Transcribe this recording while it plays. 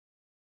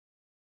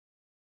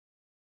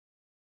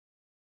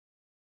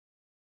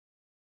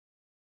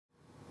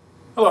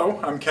Hello,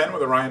 I'm Ken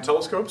with Orion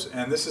Telescopes,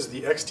 and this is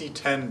the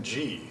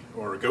XT10g,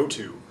 or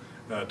GoTo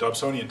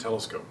Dobsonian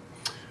telescope.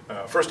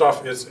 First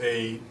off, it's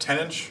a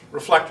 10-inch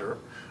reflector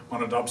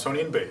on a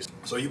Dobsonian base.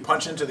 So you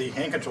punch into the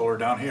hand controller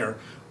down here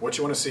what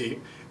you want to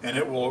see, and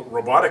it will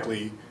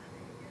robotically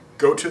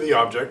go to the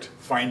object,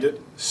 find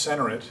it,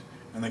 center it,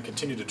 and then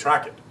continue to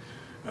track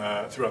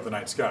it throughout the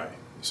night sky.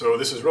 So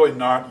this is really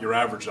not your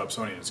average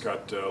Dobsonian. It's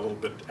got a little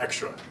bit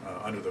extra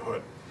under the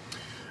hood.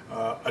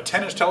 A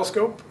 10-inch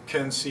telescope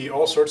can see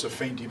all sorts of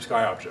faint deep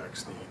sky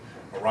objects,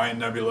 the Orion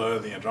Nebula,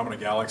 the Andromeda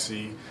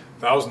Galaxy,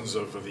 thousands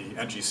of the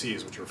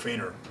NGCs, which are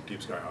fainter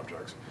deep sky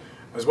objects,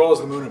 as well as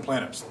the moon and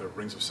planets. The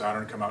rings of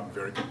Saturn come out in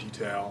very good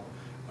detail.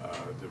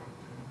 The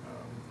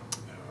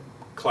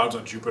clouds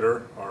on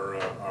Jupiter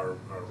are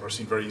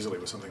seen very easily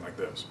with something like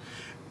this.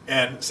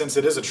 And since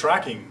it is a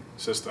tracking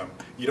system,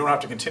 you don't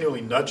have to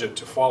continually nudge it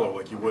to follow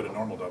like you would a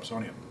normal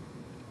Dobsonian.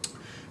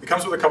 It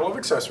comes with a couple of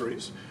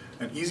accessories.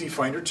 An Easy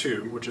Finder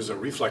 2, which is a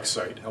reflex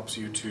sight, helps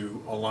you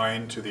to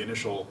align to the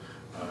initial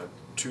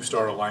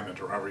two-star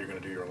alignment, or however you're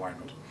going to do your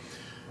alignment.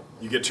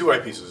 You get two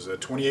eyepieces, a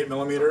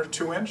 28mm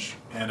 2-inch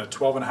and a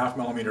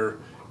 12.5mm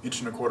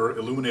 1.25"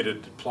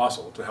 illuminated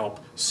plossel to help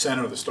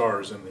center the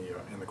stars in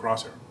the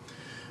crosshair.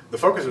 The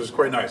focuser is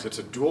quite nice. It's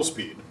a dual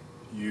speed.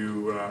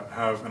 You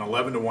have an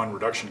 11:1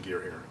 reduction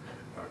gear here,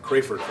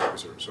 Crayford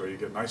focuser, so you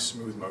get nice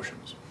smooth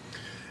motions.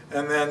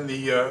 And then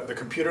the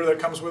computer that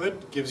comes with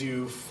it gives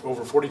you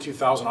over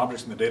 42,000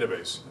 objects in the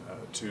database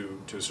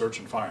to search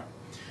and find.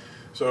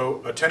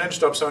 So a 10-inch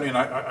Dobsonian,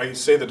 I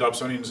say the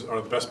Dobsonians are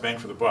the best bang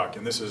for the buck,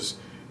 and this is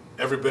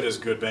every bit as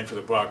good bang for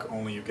the buck,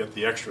 only you get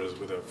the extras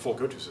with a full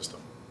GoTo system.